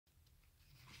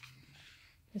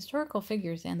Historical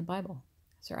figures and the Bible.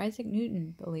 Sir Isaac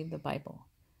Newton believed the Bible.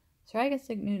 Sir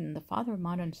Isaac Newton, the father of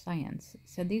modern science,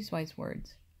 said these wise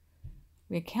words: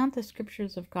 "We account the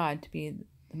scriptures of God to be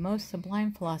the most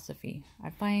sublime philosophy. I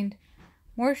find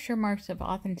more sure marks of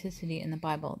authenticity in the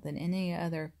Bible than any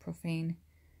other profane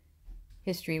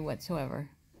history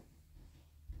whatsoever."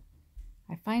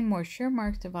 I find more sure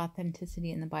marks of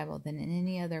authenticity in the Bible than in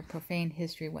any other profane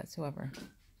history whatsoever.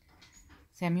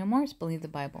 Samuel Morse believed the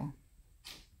Bible.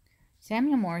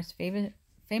 Samuel Morse,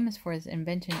 famous for his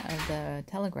invention of the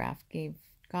telegraph, gave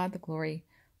God the glory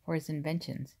for his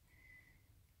inventions.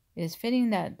 It is fitting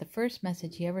that the first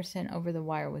message he ever sent over the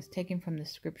wire was taken from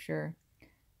Scripture.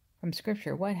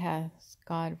 What has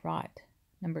God wrought?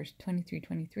 Numbers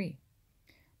 23:23.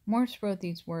 Morse wrote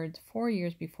these words 4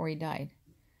 years before he died.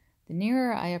 The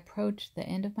nearer I approach the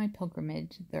end of my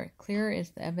pilgrimage, the clearer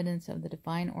is the evidence of the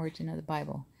divine origin of the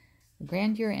Bible. The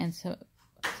grandeur and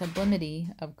sublimity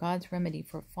of God's remedy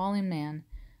for fallen man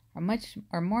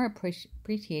are more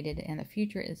appreciated, and the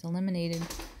future is illuminated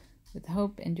with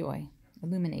hope and joy.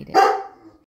 Illuminated.